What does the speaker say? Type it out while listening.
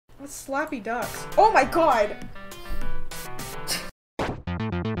What's slappy ducks? Oh my god!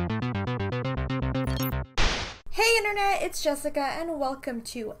 Hey internet, it's Jessica and welcome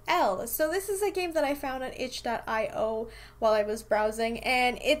to L. So this is a game that I found on itch.io while I was browsing,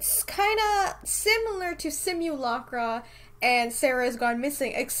 and it's kinda similar to Simulacra and Sarah has gone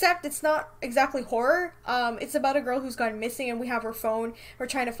missing, except it's not exactly horror. It's about a girl who's gone missing and we have her phone. We're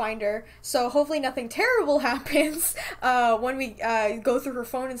trying to find her. So hopefully nothing terrible happens when we go through her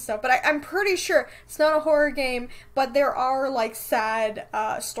phone and stuff. But I'm pretty sure it's not a horror game, but there are like sad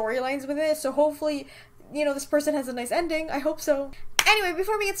storylines with it. So hopefully, you know, this person has a nice ending. I hope so. Anyway,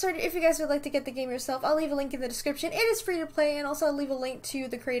 before we get started, if you guys would like to get the game yourself, I'll leave a link in the description. It is free to play, and also I'll leave a link to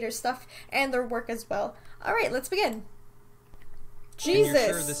the creator's stuff and their work as well. Alright, let's begin. Jesus. And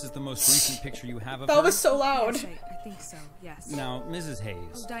you're sure this is the most recent picture you have of her? That was so loud. Yes, I think so, yes. Now, Mrs. Hayes.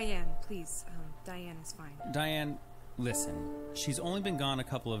 Oh, Diane, please. Diane is fine. Diane, listen. She's only been gone a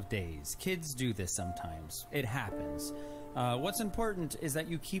couple of days. Kids do this sometimes. It happens. What's important is that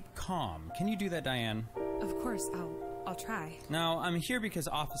you keep calm. Can you do that, Diane? Of course, I'll try. Now, I'm here because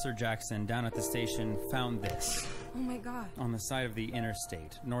Officer Jackson down at the station found this. Oh my god. On the side of the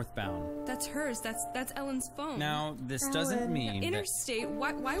interstate, northbound. That's hers. That's Ellen's phone. Now, this doesn't mean interstate?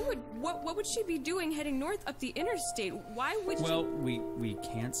 What would she be doing heading north up the interstate? Why would she? Well, we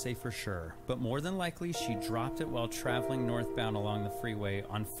can't say for sure, but more than likely she dropped it while traveling northbound along the freeway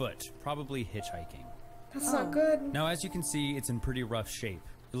on foot, probably hitchhiking. That's not good. Now, as you can see, it's in pretty rough shape.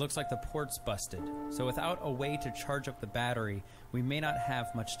 It looks like the port's busted, so without a way to charge up the battery, we may not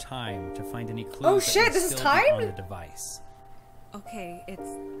have much time to find any clues. Oh shit, this is on the device. Okay,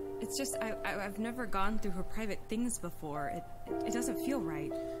 it's just I've never gone through her private things before. It doesn't feel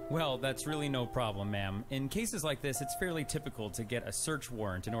right. Well, that's really no problem, ma'am. In cases like this, it's fairly typical to get a search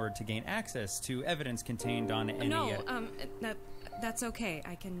warrant in order to gain access to evidence contained on any. No, that's okay.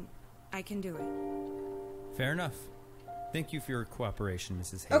 I can do it. Fair enough. Thank you for your cooperation,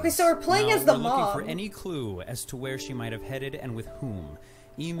 Mrs. Hayes. Okay, so we're playing as the mom. We're looking for any clue as to where she might have headed and with whom.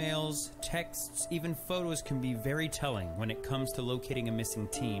 Emails, texts, even photos can be very telling when it comes to locating a missing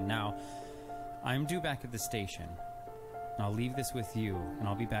teen. Now, I'm due back at the station. I'll leave this with you, and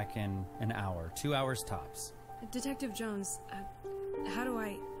I'll be back in an hour, 2 hours tops. Detective Jones,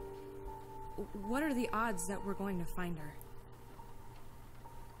 what are the odds that we're going to find her?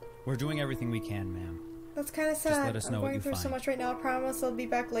 We're doing everything we can, ma'am. That's kind of sad. Just let us know I'm what going you through find. so much right now. I promise I'll be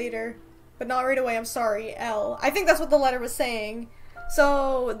back later. But not right away, I'm sorry. L. I think that's what the letter was saying.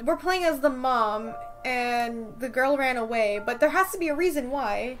 So, we're playing as the mom, and the girl ran away. But there has to be a reason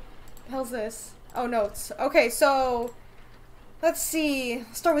why. What the hell's this? Oh, notes. Okay, so, let's see.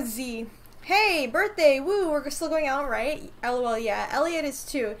 Start with Z. Hey, birthday, woo, we're still going out, right? LOL, yeah. Elliot is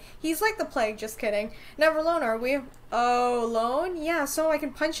too. He's like the plague, just kidding. Never alone, are we? Oh, alone? Yeah, so I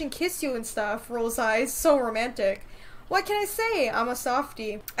can punch and kiss you and stuff. Rolls eyes, so romantic. What can I say? I'm a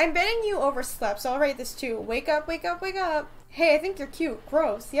softie. I'm betting you overslept, so I'll write this too. Wake up, wake up, wake up. Hey, I think you're cute.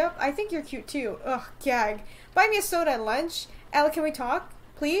 Gross. Yep, I think you're cute too. Ugh, gag. Buy me a soda at lunch. L, can we talk?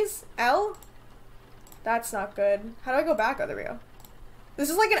 Please? L? That's not good. How do I go back? Oh, there we go. This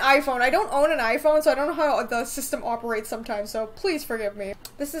is like an iPhone. I don't own an iPhone, so I don't know how the system operates sometimes, so please forgive me.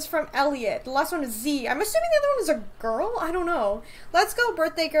 This is from Elliot. The last one is Z. I'm assuming the other one is a girl? I don't know. Let's go,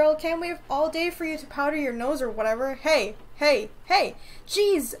 birthday girl. Can't wait all day for you to powder your nose or whatever. Hey, hey, hey.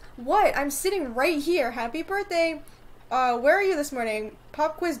 Jeez, what? I'm sitting right here. Happy birthday. Where are you this morning?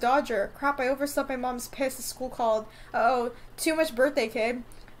 Pop quiz dodger. Crap, I overslept. My mom's pissed. The school called. Uh-oh. Too much birthday, kid.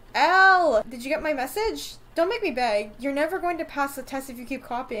 L! Did you get my message? Don't make me beg. You're never going to pass the test if you keep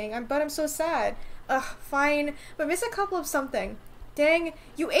copying. But I'm so sad. Ugh, fine. But miss a couple of something. Dang,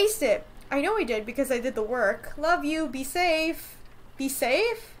 you aced it. I know I did because I did the work. Love you. Be safe. Be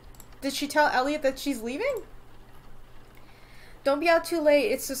safe? Did she tell Elliot that she's leaving? Don't be out too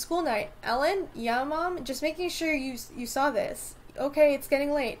late. It's the school night. Ellen? Yeah, Mom? Just making sure you saw this. Okay, it's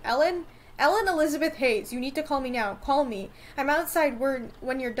getting late. Ellen? Ellen Elizabeth Hayes, you need to call me now. Call me. I'm outside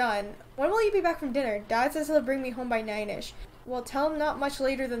when you're done. When will you be back from dinner? Dad says he'll bring me home by 9-ish. Well, tell him not much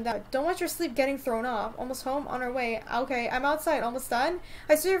later than that. Don't want your sleep getting thrown off. Almost home? On our way. Okay, I'm outside. Almost done?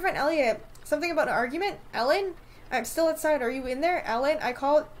 I saw your friend Elliot. Something about an argument? Ellen? I'm still outside. Are you in there? Ellen? I've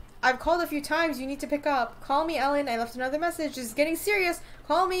called a few times. You need to pick up. Call me, Ellen. I left another message. It's getting serious.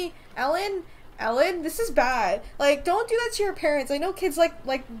 Call me. Ellen? Ellen, this is bad. Like, don't do that to your parents. I know kids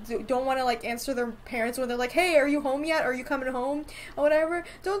don't want to like answer their parents when they're like, "Hey, are you home yet? Are you coming home?" or whatever.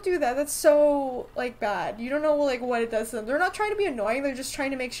 Don't do that. That's so like bad. You don't know like what it does to them. They're not trying to be annoying. They're just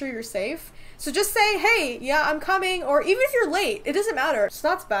trying to make sure you're safe. So just say, "Hey, yeah, I'm coming," or even if you're late, it doesn't matter. So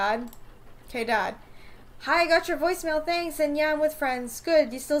that's bad. Okay, Dad. Hi, I got your voicemail, thanks, and yeah, I'm with friends.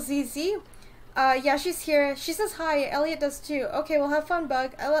 Good, you still see Z? Yeah, she's here. She says hi, Elliot does too. Okay, well have fun,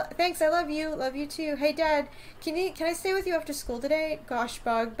 Bug. Thanks, I love you too. Hey, Dad, can I stay with you after school today? Gosh,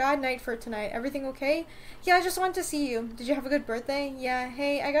 Bug, bad night for tonight. Everything okay? Yeah, I just wanted to see you. Did you have a good birthday? Yeah,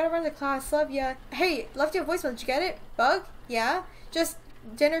 hey, I gotta run to class, love ya. Hey, left you a voicemail, did you get it? Bug? Yeah? Just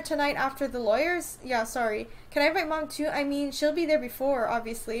dinner tonight after the lawyers? Yeah, sorry. Can I invite Mom too? I mean, she'll be there before,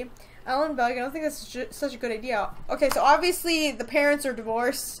 obviously. Ellen, Bug, I don't think that's such a good idea. Okay, so obviously the parents are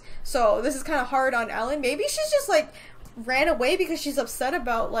divorced, so this is kind of hard on Ellen. Maybe she's just, like, ran away because she's upset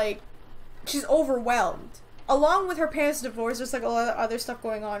about, like, she's overwhelmed. Along with her parents' divorce, there's, like, a lot of other stuff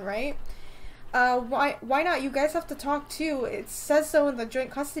going on, right? Why not? You guys have to talk, too. It says so in the joint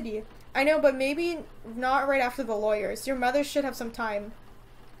custody. I know, but maybe not right after the lawyers. Your mother should have some time.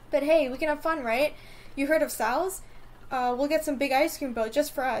 But hey, we can have fun, right? You heard of Sal's? We'll get some big ice cream boat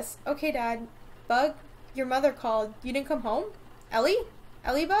just for us. Okay, Dad. Bug, your mother called. You didn't come home? Ellie?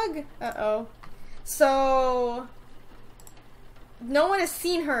 Ellie, Bug? Uh-oh. So, no one has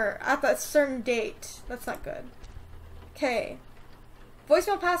seen her at that certain date. That's not good. Okay.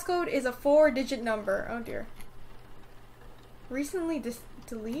 Voicemail passcode is a 4-digit number. Oh, dear. Recently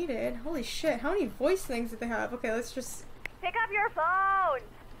deleted? Holy shit, how many voice things did they have? Okay, let's just... Pick up your phone!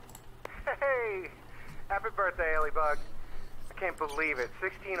 Hey! Happy birthday, Ellie Bug. I can't believe it.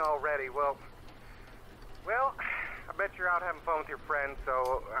 16 already. Well, I bet you're out having fun with your friends,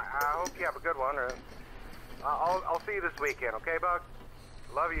 so I hope you have a good one. I'll see you this weekend, okay, Bug?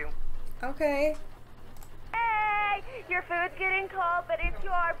 Love you. Okay. Hey! Your food's getting cold, but it's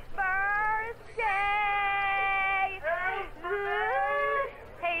your birthday!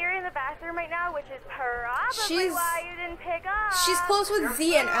 Hey, you're in the bathroom right now, which is probably why you didn't pick up. She's close with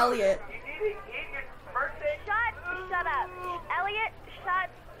Z and Elliot. Shut up. Elliot, shut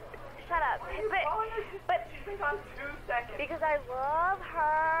up. But because I love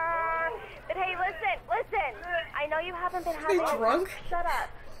her. But hey, listen. I know you haven't been having drunk? Shut up.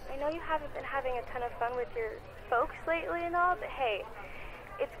 I know you haven't been having a ton of fun with your folks lately and all, but hey,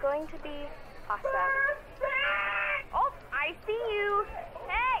 it's going to be awesome. Oh, I see you.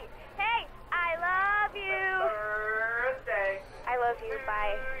 Hey, I love you. Birthday. I love you.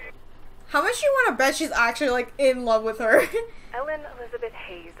 Bye. How much you want to bet she's actually, like, in love with her? Ellen Elizabeth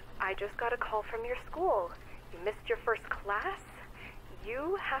Hayes, I just got a call from your school. You missed your first class?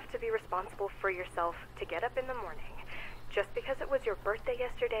 You have to be responsible for yourself to get up in the morning. Just because it was your birthday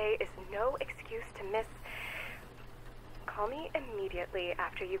yesterday is no excuse to miss. Call me immediately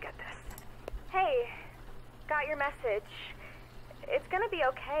after you get this. Hey, got your message. It's gonna be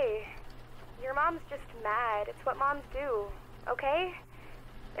okay. Your mom's just mad. It's what moms do, okay?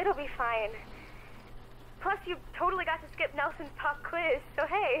 It'll be fine. Plus, you totally got to skip Nelson's pop quiz, so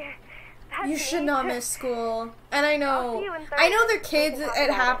hey. You should not miss school. And I know they're kids, talk it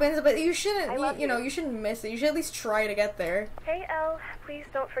about happens, but you shouldn't, you. you shouldn't miss it. You should at least try to get there. Hey, Elle, please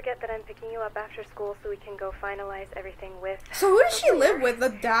don't forget that I'm picking you up after school so we can go finalize everything with... So who does she live with? The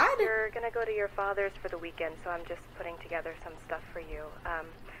dad? You're gonna go to your father's for the weekend, so I'm just putting together some stuff for you.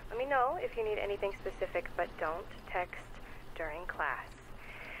 Let me know if you need anything specific, but don't text during class.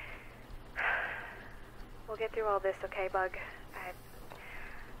 We'll get through all this, okay, Bug? I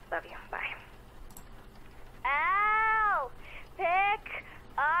love you. Bye. Ow! Pick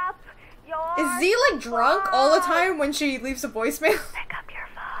up your Is Z, like, drunk all the time when she leaves a voicemail? Pick up your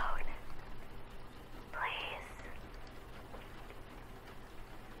phone. Please.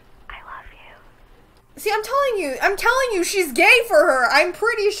 I love you. See, I'm telling you, she's gay for her. I'm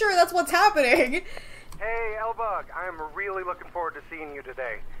pretty sure that's what's happening. Hey, L-Bug, I'm really looking forward to seeing you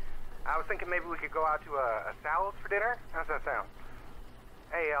today. I was thinking maybe we could go out to a Sal's for dinner. How's that sound?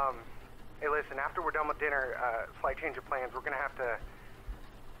 Hey, listen, after we're done with dinner, slight change of plans, I'm gonna have to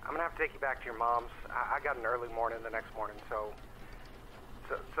take you back to your mom's. I got an early morning the next morning, so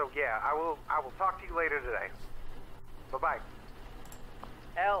yeah, I will talk to you later today. Bye-bye.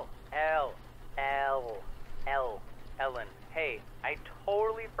 Ellen. Hey, I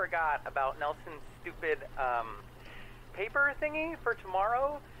totally forgot about Nelson's stupid, paper thingy for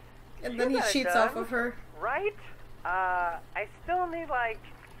tomorrow. And then he cheats off of her. Right? I still need, like,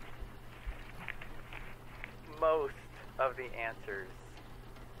 most of the answers.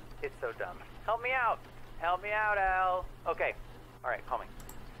 It's so dumb. Help me out. Help me out, Al. Okay. Alright, call me.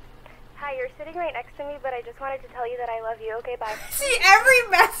 Hi, you're sitting right next to me, but I just wanted to tell you that I love you. Okay, bye. See, every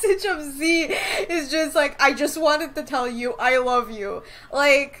message of Z is just like, I just wanted to tell you I love you.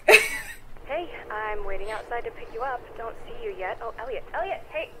 Like... Hey, I'm waiting outside to pick you up. Don't see you yet. Oh, Elliot.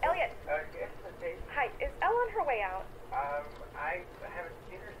 Hey, Elliot. Okay. Hi, is Elle on her way out? I haven't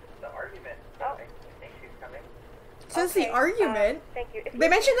seen her since the argument. Oh. I think she's Since the argument. Thank you. If They you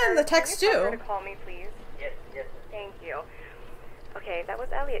mentioned see that in the her, can text you tell her too. to call me, please. Yes, yes. Thank you. Okay, that was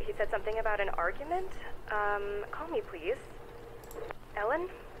Elliot. He said something about an argument. Call me, please. Ellen,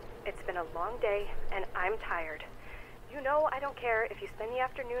 it's been a long day, and I'm tired. You know I don't care if you spend the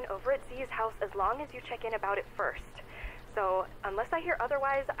afternoon over at Z's house as long as you check in about it first. So, unless I hear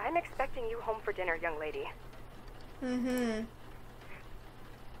otherwise, I'm expecting you home for dinner, young lady. Mm-hmm.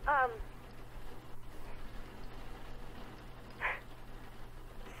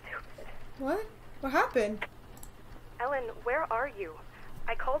 Stupid. What? What happened? Ellen, where are you?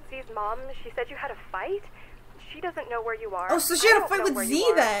 I called Z's mom. She said you had a fight. She doesn't know where you are. Oh, so she I had a don't fight know with where Z you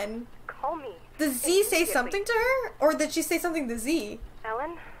are. then. Call me. Did Z say Immediately. something to her? Or did she say something to Z?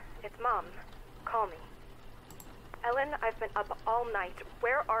 Ellen, it's Mom. Call me. Ellen, I've been up all night.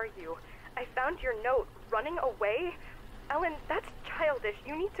 Where are you? I found your note. Running away? Ellen, that's childish.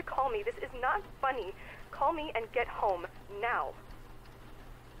 You need to call me. This is not funny. Call me and get home. Now.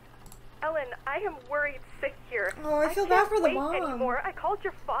 Ellen, I am worried sick here. Oh, I feel bad for the can't mom. wait anymore. I called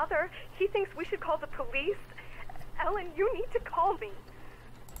your father. He thinks we should call the police. Ellen, you need to call me.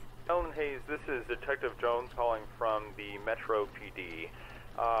 Ellen Hayes, this is Detective Jones calling from the Metro PD.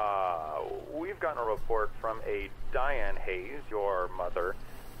 We've gotten a report from a Diane Hayes, your mother,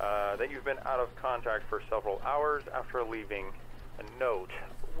 that you've been out of contact for several hours after leaving a note.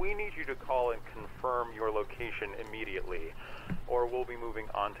 We need you to call and confirm your location immediately, or we'll be moving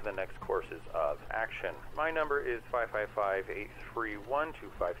on to the next courses of action. My number is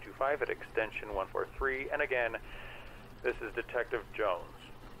 555-831-2525 at extension 143, and again, this is Detective Jones.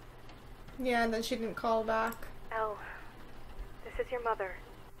 Yeah, and then she didn't call back. Elle, this is your mother.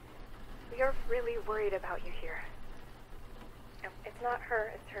 We are really worried about you here. It's not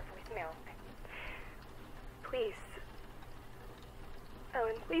her, it's her voicemail. Please.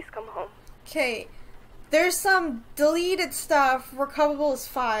 Ellen, please come home. Okay. There's some deleted stuff. Recoverable is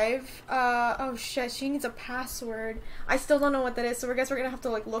 5. Oh shit, she needs a password. I still don't know what that is, so I guess we're gonna have to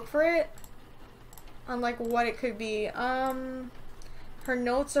like look for it. On like what it could be. Her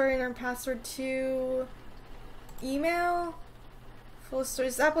notes are in her password to email. Full story.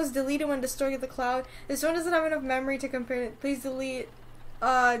 This app was deleted when destroyed at the cloud. This one doesn't have enough memory to compare it. Please delete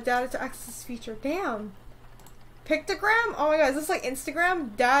data to access feature. Damn. Pictogram? Oh my god, is this like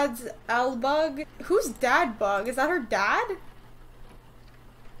Instagram? Dad's L-Bug? Who's Dad Bug? Is that her dad?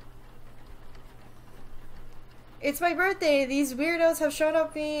 It's my birthday. These weirdos have shown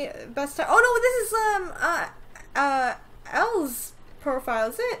up me best time. Oh no, this is L's profile,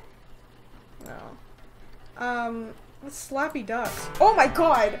 is it? No. What's Slappy Ducks? Oh my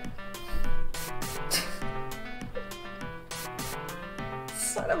god!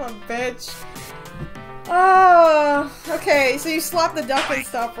 Son of a bitch. Oh, okay, so you slap the duck and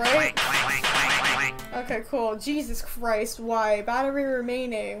stuff, right? Okay, cool. Jesus Christ, why? Battery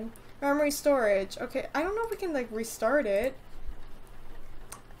remaining. Memory storage. Okay, I don't know if we can, like, restart it.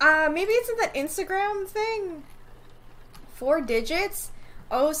 Maybe it's in that Instagram thing? 4 digits?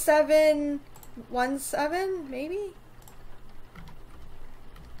 0717, maybe?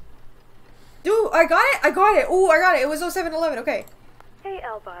 Dude, I got it! I got it! Ooh, I got it! It was 0711, okay. Hey,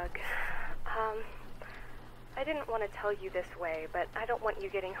 L-Bug. I didn't want to tell you this way, but I don't want you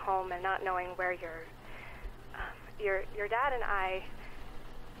getting home and not knowing where your dad and I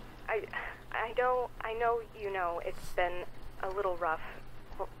know you know it's been a little rough,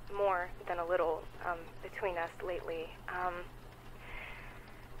 more than a little, between us lately.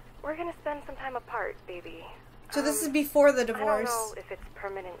 We're gonna spend some time apart, baby. So this is before the divorce. I don't know if it's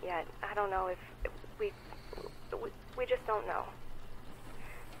permanent yet. I don't know if we just don't know.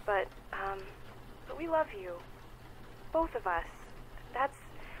 But we love you. Both of us. That's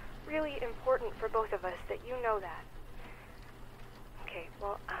really important for both of us that you know that. Okay,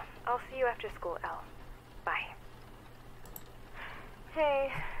 well, I'll see you after school, Elle. Bye.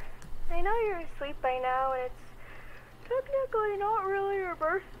 Hey, I know you're asleep by now, and it's technically not really your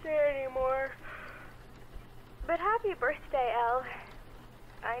birthday anymore. But happy birthday, Elle.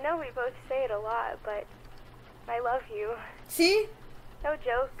 I know we both say it a lot, but I love you. See? No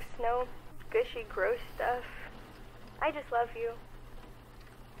jokes, no gushy, gross stuff. I just love you.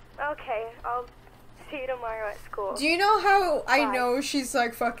 Okay, I'll see you tomorrow at school. Do you know how I Bye. know she's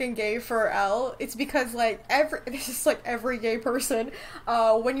like fucking gay for Elle? It's because like this is like every gay person,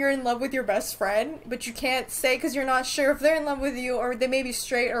 when you're in love with your best friend, but you can't say because you're not sure if they're in love with you or they may be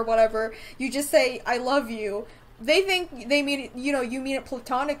straight or whatever, you just say, I love you. They think they mean it, you know, you mean it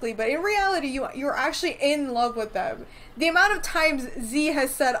platonically, but in reality, you're actually in love with them. The amount of times Z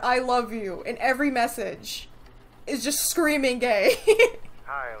has said, I love you in every message is just screaming gay.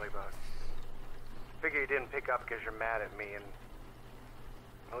 Hi, Ladybug. figure you didn't pick up because you're mad at me, and...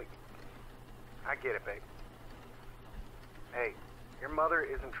 Well, I get it, babe. Hey, your mother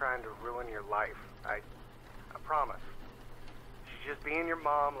isn't trying to ruin your life. I promise. She's just being your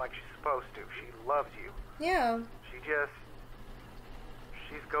mom like she's supposed to. She loves you. Yeah. She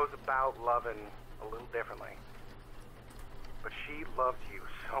goes about loving a little differently. But she loves you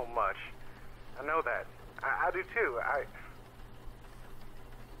so much. I know that. I do too.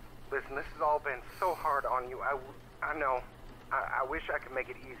 Listen, this has all been so hard on you. I know. I wish I could make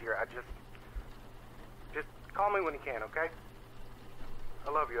it easier. Just call me when you can, okay?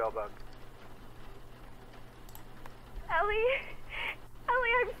 I love you, L-Bug. Ellie,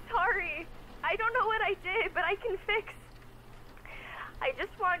 I'm sorry. I don't know what I did, but I can fix. I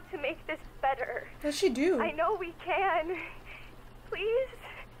just want to make this better. What'd she do? I know we can. Please,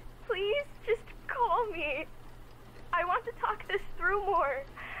 just call me. I want to talk this through more.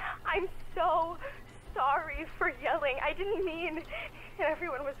 I'm so sorry for yelling. I didn't mean, and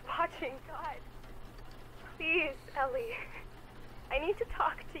everyone was watching. God. Please, Ellie. I need to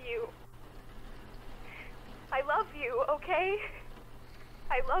talk to you. I love you, okay?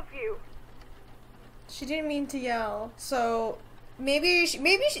 I love you. She didn't mean to yell. So maybe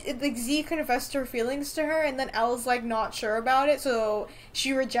like Z confessed her feelings to her, and then L's like not sure about it, so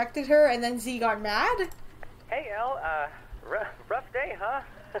she rejected her, and then Z got mad. Hey, El. Rough day, huh?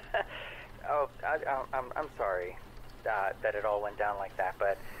 Oh, I'm sorry that it all went down like that,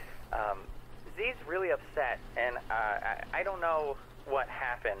 but Z's really upset, and I don't know what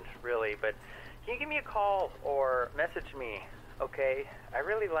happened really, but can you give me a call or message me, okay? I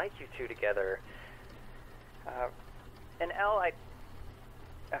really like you two together. And El, I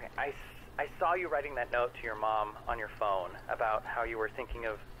saw you writing that note to your mom on your phone about how you were thinking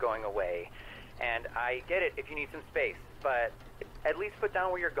of going away, and I get it if you need some space, but at least put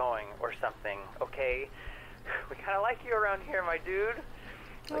down where you're going or something, okay? We kind of like you around here, my dude.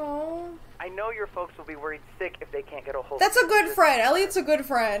 Oh. I know your folks will be worried sick if they can't get a hold That's of a good friend. Elliot's a good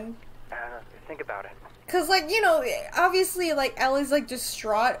friend. Think about it. Cause like, you know, obviously like Ellie's like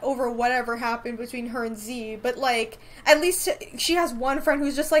distraught over whatever happened between her and Z, but like at least she has one friend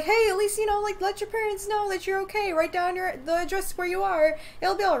who's just like, hey, at least, you know, like let your parents know that you're okay. Write down the address where you are.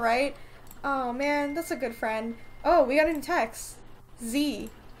 It'll be alright. Oh man, that's a good friend. Oh, we got a new text. Z.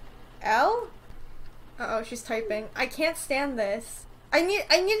 L? Uh-oh, she's typing. I can't stand this. I need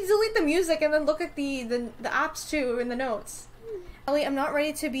to delete the music and then look at the apps too in the notes. Ellie, I'm not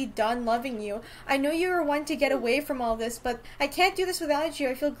ready to be done loving you. I know you were wanting to get away from all this, but I can't do this without you.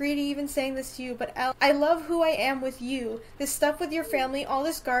 I feel greedy even saying this to you, but Elle, I love who I am with you. This stuff with your family, all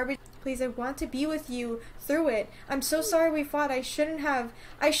this garbage. Please, I want to be with you through it. I'm so sorry we fought. I shouldn't have.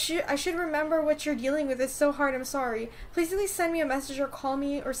 I should remember what you're dealing with. It's so hard. I'm sorry. Please at least send me a message or call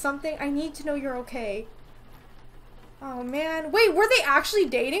me or something. I need to know you're okay. Oh man. Wait, were they actually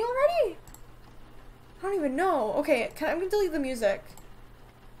dating already? I don't even know. Okay, I'm gonna delete the music.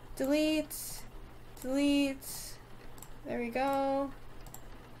 Delete. Delete. There we go.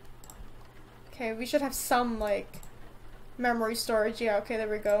 Okay, we should have some, like, memory storage. Yeah, okay, there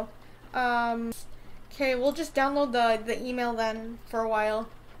we go. Okay, we'll just download the email then for a while.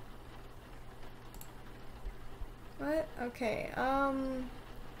 What? Okay,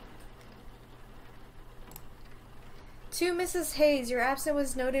 To Mrs. Hayes, your absence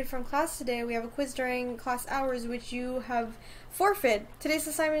was noted from class today. We have a quiz during class hours, which you have forfeit. Today's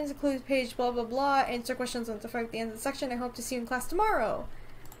assignments include page blah blah blah. Answer questions on the end of the section. I hope to see you in class tomorrow.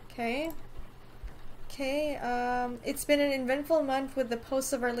 Okay. Okay, it's been an eventful month with the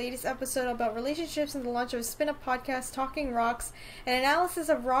posts of our latest episode about relationships and the launch of a spin-off podcast, Talking Rocks, and analysis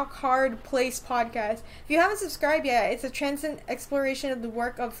of Rock Hard Place podcast. If you haven't subscribed yet, it's a transcendent exploration of the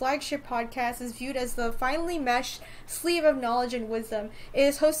work of flagship podcast is viewed as the finely meshed sleeve of knowledge and wisdom. It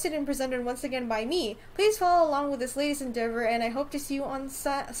is hosted and presented once again by me. Please follow along with this latest endeavor, and I hope to see you on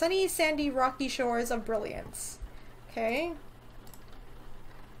sunny, sandy, rocky shores of brilliance. Okay.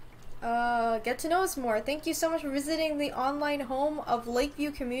 Get to know us more. Thank you so much for visiting the online home of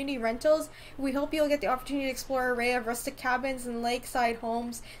Lakeview Community Rentals. We hope you'll get the opportunity to explore an array of rustic cabins and lakeside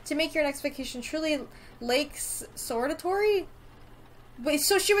homes to make your next vacation truly lake-sortatory. Wait,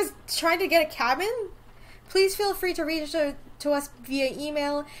 so she was trying to get a cabin? Please feel free to reach out to us via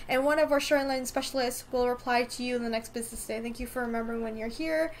email, and one of our shoreline specialists will reply to you the next business day. Thank you for remembering when you're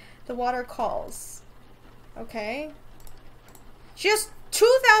here. The water calls. Okay. She has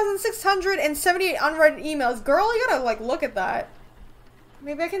 2,678 unread emails. Girl, you gotta, like, look at that.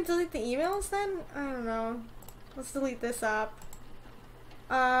 Maybe I can delete the emails then? I don't know. Let's delete this app.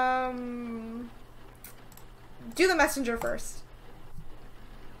 Do the messenger first.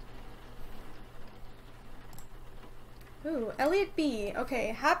 Ooh, Elliot B. Okay,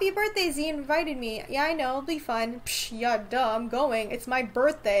 happy birthday, Z invited me. Yeah, I know, it'll be fun. Psh, yeah, duh, I'm going. It's my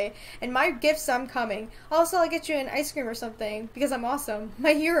birthday, and my gifts, I'm coming. Also, I'll get you an ice cream or something, because I'm awesome.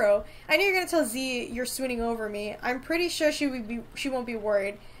 My hero. I know you're gonna tell Z you're swooning over me. I'm pretty sure she won't be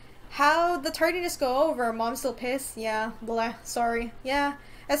worried. How'd the tardiness go over? Mom's still pissed? Yeah, blah, sorry. Yeah.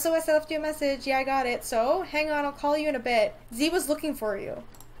 SOS, I left you a message. Yeah, I got it. So, hang on, I'll call you in a bit. Z was looking for you.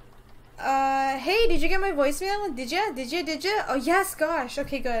 Hey, did you get my voicemail? Did ya? Oh, yes, gosh.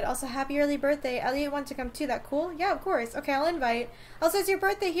 Okay, good. Also, happy early birthday. Elliot wants to come too. That cool? Yeah, of course. Okay, I'll invite. Also, it's your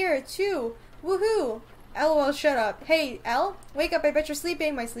birthday here, too. Woohoo. LOL, shut up. Hey, L? Wake up, I bet you're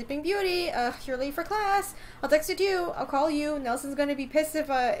sleeping. My sleeping beauty. You're late for class. I'll text it you. I'll call you. Nelson's gonna be pissed if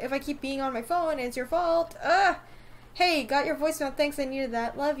I keep being on my phone. It's your fault. Hey, got your voicemail. Thanks, I needed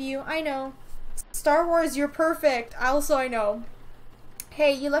that. Love you. I know. Star Wars, you're perfect. Also, I know.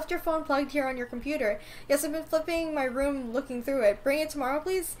 Hey, you left your phone plugged here on your computer. Yes, I've been flipping my room looking through it. Bring it tomorrow,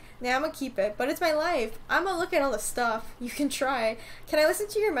 please? Nah, I'm gonna keep it. But it's my life. I'm gonna look at all the stuff. You can try. Can I listen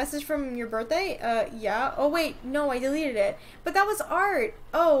to your message from your birthday? Yeah. Oh, wait. No, I deleted it. But that was art.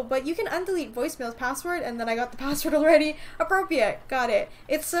 Oh, but you can undelete voicemail's password, and then I got the password already. Appropriate. Got it.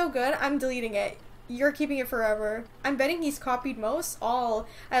 It's so good, I'm deleting it. You're keeping it forever. I'm betting he's copied most. All.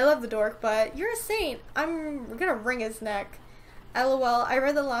 I love the dork, but you're a saint. I'm gonna wring his neck. LOL, I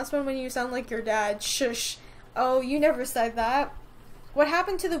read the last one when you sound like your dad. Shush. Oh, you never said that. What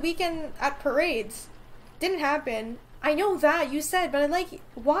happened to the weekend at parades? Didn't happen. I know that, you said, but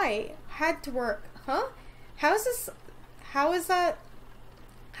why? Had to work. Huh? How is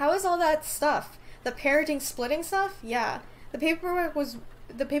all that stuff? The parenting splitting stuff? Yeah. The paperwork was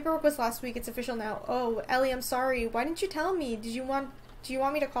last week. It's official now. Oh, Ellie, I'm sorry. Why didn't you tell me? Do you want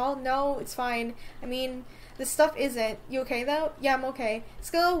me to call? No, it's fine. I mean, this stuff isn't. You okay though? Yeah, I'm okay.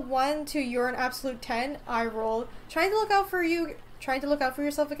 Scale of 1 to you're an absolute 10. I roll. Trying to look out for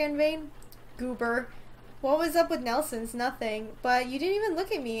yourself again, Vane? Goober. What was up with Nelson's? Nothing. But you didn't even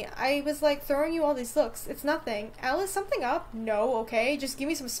look at me. I was like throwing you all these looks. It's nothing. Alice, something up? No, okay. Just give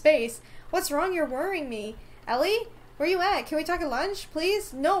me some space. What's wrong? You're worrying me. Ellie? Where you at? Can we talk at lunch,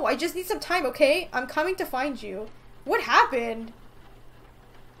 please? No, I just need some time, okay? I'm coming to find you. What happened?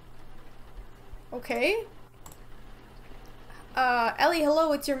 Okay. Ellie,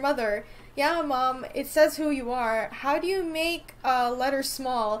 hello, it's your mother. Yeah, Mom, it says who you are. How do you make letters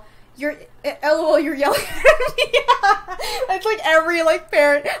small? LOL, you're yelling at me. That's like every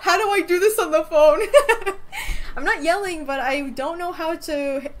parent. How do I do this on the phone? I'm not yelling, but I don't know how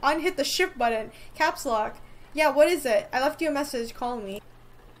to unhit the shift button. Caps lock. Yeah, what is it? I left you a message. Call me.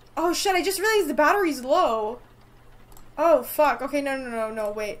 Oh shit, I just realized the battery's low. Oh fuck. Okay,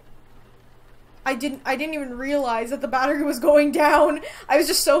 no, wait. I didn't even realize that the battery was going down. I was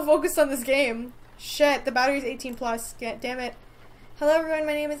just so focused on this game. Shit, the battery's 18 plus. Damn it. Hello everyone,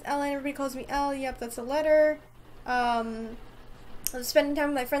 my name is Ellen. Everybody calls me Elle. Yep, that's a letter. I'm spending time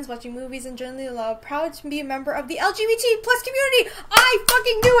with my friends watching movies and generally love. Proud to be a member of the LGBT plus community. I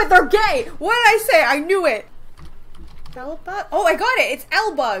fucking knew it. They're gay. What did I say? I knew it. Bellbug? Oh, I got it. It's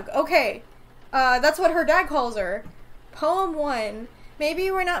L-Bug. Okay. That's what her dad calls her. Poem 1.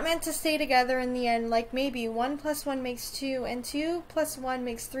 Maybe we're not meant to stay together in the end, like maybe 1 + 1 makes 2, and 2 + 1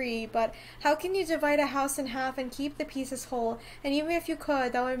 makes 3, but how can you divide a house in half and keep the pieces whole? And even if you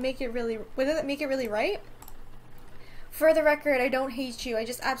could, that would make it really, wouldn't that make it really right? For the record, I don't hate you, I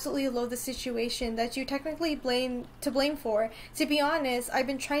just absolutely loathe the situation that you technically blame for. To be honest, I've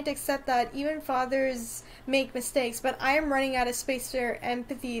been trying to accept that even fathers make mistakes, but I am running out of space for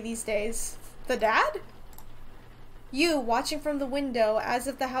empathy these days. The dad? You, watching from the window, as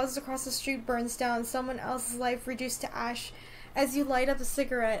if the house across the street burns down, someone else's life reduced to ash. As you light up a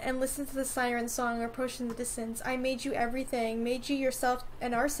cigarette and listen to the siren song approach in the distance, I made you everything, made you yourself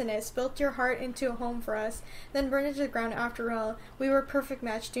an arsonist, built your heart into a home for us, then burned it to the ground after all. We were a perfect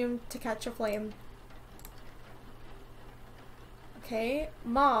match, doomed to catch a flame. Okay,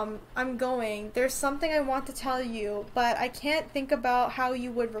 Mom, I'm going. There's something I want to tell you, but I can't think about how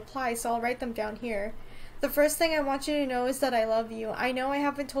you would reply, so I'll write them down here. The first thing I want you to know is that I love you. I know I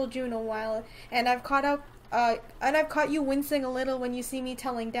haven't told you in a while, and I've caught you wincing a little when you see me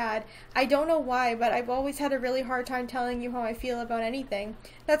telling Dad. I don't know why, but I've always had a really hard time telling you how I feel about anything.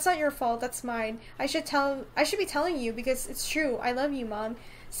 That's not your fault, that's mine. I should be telling you because it's true. I love you, Mom.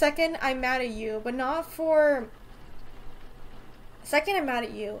 Second, I'm mad at you, but not for... Second, I'm mad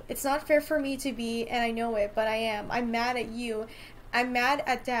at you. It's not fair for me to be, and I know it, but I am. I'm mad at you. I'm mad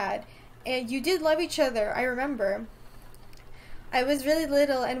at Dad. And you did love each other, I remember. I was really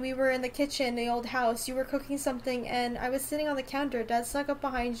little and we were in the kitchen in the old house. You were cooking something and I was sitting on the counter. Dad snuck up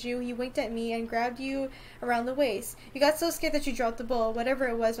behind you. He winked at me and grabbed you around the waist. You got so scared that you dropped the bowl. Whatever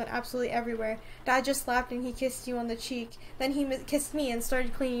it was went absolutely everywhere. Dad just laughed and he kissed you on the cheek. Then he kissed me and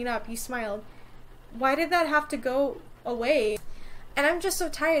started cleaning up. You smiled. Why did that have to go away? And I'm just so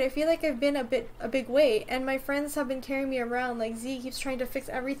tired. I feel like I've been a big weight, and my friends have been carrying me around. Like Z keeps trying to fix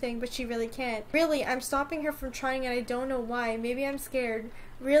everything, but she really can't. Really, I'm stopping her from trying, and I don't know why. Maybe I'm scared.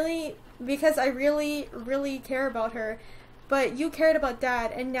 Really, because I really care about her. But you cared about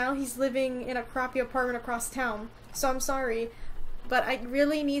Dad, and now he's living in a crappy apartment across town. So I'm sorry, but I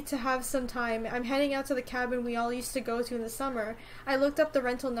really need to have some time. I'm heading out to the cabin we all used to go to in the summer. I looked up the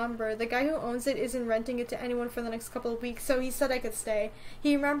rental number. The guy who owns it isn't renting it to anyone for the next couple of weeks, so he said I could stay.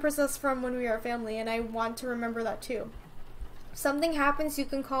 He remembers us from when we were a family, and I want to remember that too. If something happens, you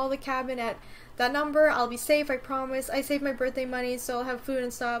can call the cabin at that number. I'll be safe, I promise. I saved my birthday money, so I'll have food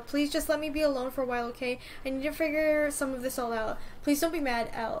and stuff. Please just let me be alone for a while, okay? I need to figure some of this all out. Please don't be mad,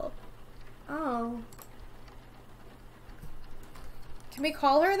 L. Oh. Can we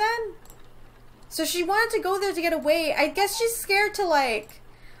call her then? So she wanted to go there to get away. I guess she's scared to like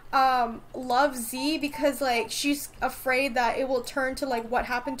love Z because like she's afraid that it will turn to like what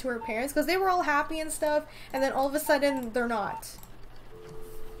happened to her parents, because they were all happy and stuff and then all of a sudden they're not.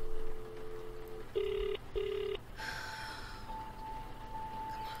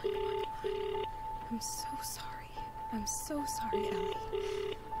 Come on. I'm so sorry. I'm so sorry, Ellie.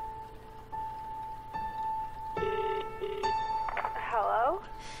 Hello?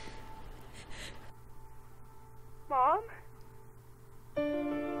 Mom?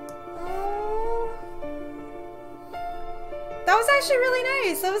 That was actually really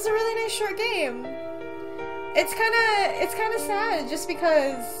nice. That was a really nice short game. It's kind of sad just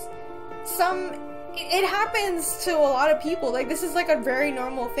because it happens to a lot of people. Like, this is like a very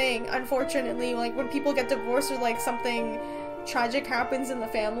normal thing, unfortunately. Like, when people get divorced or like something tragic happens in the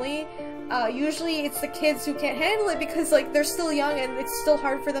family, usually it's the kids who can't handle it because like they're still young and it's still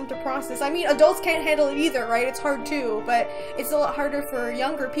hard for them to process. I mean, adults can't handle it either, right? It's hard too, but it's a lot harder for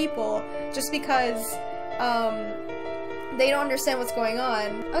younger people just because they don't understand what's going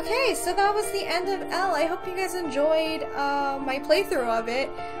on. Okay, so that was the end of L. I hope you guys enjoyed my playthrough of it.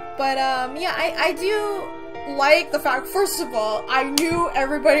 But yeah, I do like the fact, first of all, I knew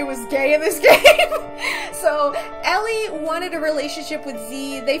everybody was gay in this game. So Ellie wanted a relationship with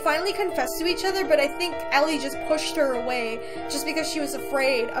Z. They finally confessed to each other, but I think Ellie just pushed her away just because she was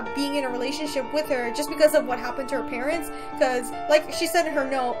afraid of being in a relationship with her just because of what happened to her parents. Because like she said in her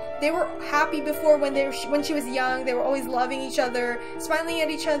note, they were happy before when she was young. They were always loving each other, smiling at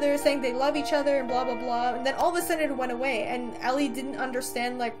each other, saying they love each other and blah blah blah. And then all of a sudden it went away and Ellie didn't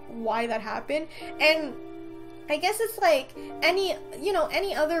understand like why that happened. And I guess it's like any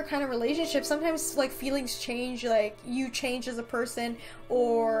other kind of relationship. Sometimes like feelings change, like you change as a person,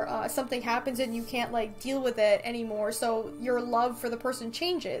 or something happens and you can't like deal with it anymore, so your love for the person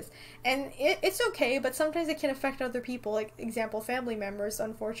changes, and it's okay, but sometimes it can affect other people, like example family members,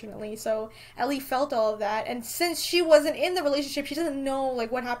 unfortunately. So Ellie felt all of that, and since she wasn't in the relationship, she doesn't know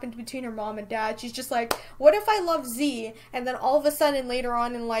like what happened between her mom and dad. She's just like, what if I love Z and then all of a sudden later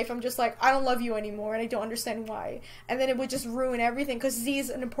on in life I'm just like, I don't love you anymore and I don't understand why, and then it would just ruin everything because Z is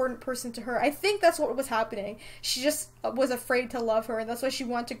an important person to her. I think that's what was happening. She just was afraid to love her, and that's why she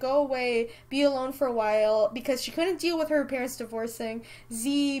wanted to go away, be alone for a while, because she couldn't deal with her parents divorcing,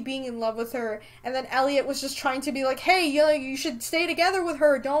 Z being in love with her, and then Elliot was just trying to be like, hey, you should stay together with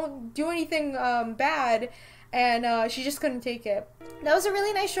her, don't do anything bad, and she just couldn't take it. That was a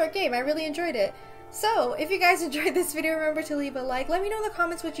really nice short game. I really enjoyed it. So, if you guys enjoyed this video, remember to leave a like, let me know in the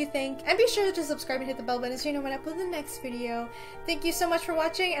comments what you think, and be sure to subscribe and hit the bell button so you know when I upload the next video. Thank you so much for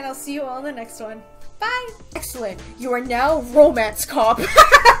watching, and I'll see you all in the next one. Bye! Excellent. You are now romance cop. Wait!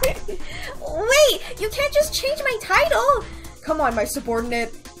 You can't just change my title! Come on, my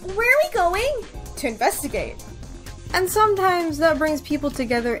subordinate. Where are we going? To investigate. And sometimes that brings people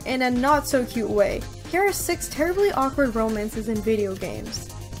together in a not so cute way. Here are 6 terribly awkward romances in video games.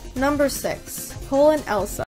 Number 6. Cole and Elsa.